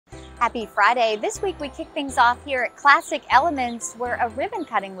Happy Friday. This week we kick things off here at Classic Elements, where a ribbon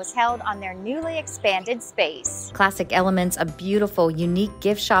cutting was held on their newly expanded space. Classic Elements, a beautiful, unique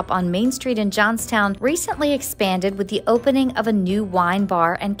gift shop on Main Street in Johnstown, recently expanded with the opening of a new wine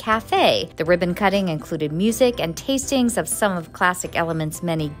bar and cafe. The ribbon cutting included music and tastings of some of Classic Elements'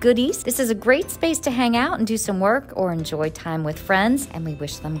 many goodies. This is a great space to hang out and do some work or enjoy time with friends, and we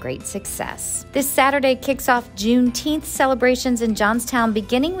wish them great success. This Saturday kicks off Juneteenth celebrations in Johnstown,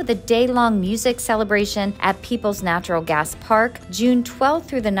 beginning with a day-long music celebration at People's Natural Gas Park. June 12th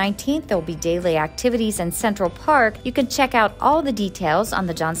through the 19th, there will be daily activities in Central Park. You can check out all the details on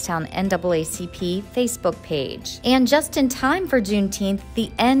the Johnstown NAACP Facebook page. And just in time for Juneteenth,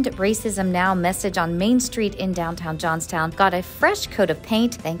 the End Racism Now message on Main Street in downtown Johnstown got a fresh coat of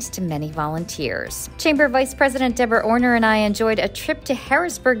paint thanks to many volunteers. Chamber Vice President Deborah Orner and I enjoyed a trip to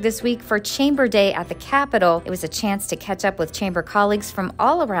Harrisburg this week for Chamber Day at the Capitol. It was a chance to catch up with Chamber colleagues from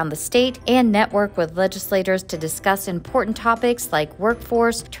all around the state and network with legislators to discuss important topics like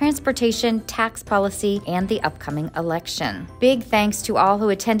workforce, transportation, tax policy, and the upcoming election. Big thanks to all who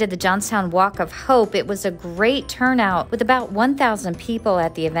attended the Johnstown Walk of Hope. It was a great turnout with about 1,000 people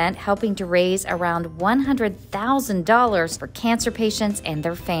at the event, helping to raise around $100,000 for cancer patients and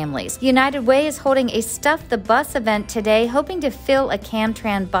their families. United Way is holding a Stuff the Bus event today, hoping to fill a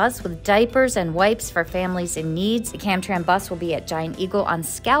Camtran bus with diapers and wipes for families in need. The Camtran bus will be at Giant Eagle on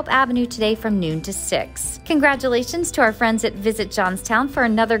Scalp Avenue today from noon to 6. Congratulations to our friends at Visit Johnstown for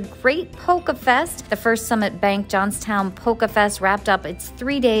another great PolkaFest. The First Summit Bank Johnstown PolkaFest wrapped up its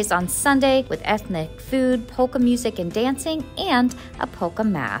 3 days on Sunday with ethnic food, polka music and dancing, and a polka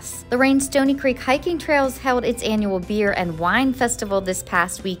mass. Lorain Stonycreek Hiking Trails held its annual beer and wine festival this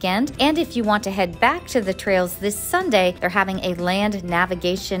past weekend, and if you want to head back to the trails this Sunday, they're having a land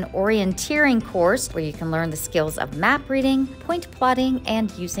navigation orienteering course where you can learn the skills of map reading, point plotting,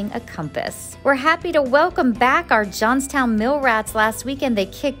 and using a compass. We're happy to welcome back our Johnstown Mill Rats. Last weekend, they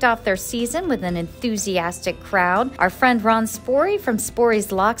kicked off their season with an enthusiastic crowd. Our friend Ron Spory from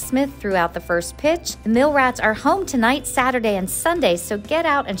Spory's Locksmith threw out the first pitch. The Mill Rats are home tonight, Saturday, and Sunday, so get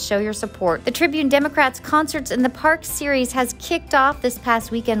out and show your support. The Tribune-Democrat's Concerts in the Park series has kicked off. This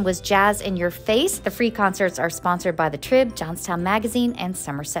past weekend was Jazz in Your Face. The free concerts are sponsored by the Trib, Johnstown Magazine, and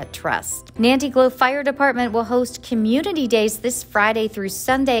Somerset Trust. Nanty Glow Fire Department will host Community Days this Friday through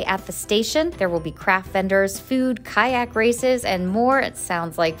Sunday at the station. There will be craft vendors, food, kayak races, and more. It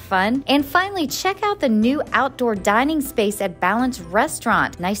sounds like fun. And finally, check out the new outdoor dining space at Balance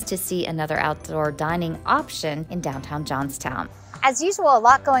Restaurant. Nice to see another outdoor dining option in downtown Johnstown. As usual, a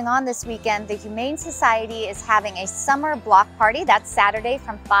lot going on this weekend. The Humane Society is having a summer block party. That's Saturday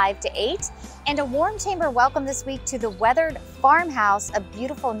from 5 to 8. And a warm chamber welcome this week to the Weathered Farmhouse, a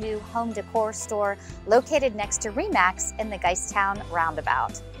beautiful new home decor store located next to Remax in the Geistown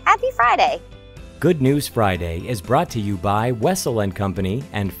roundabout. Happy Friday! Good News Friday is brought to you by Wessel & Company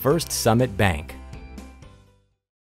and First Summit Bank.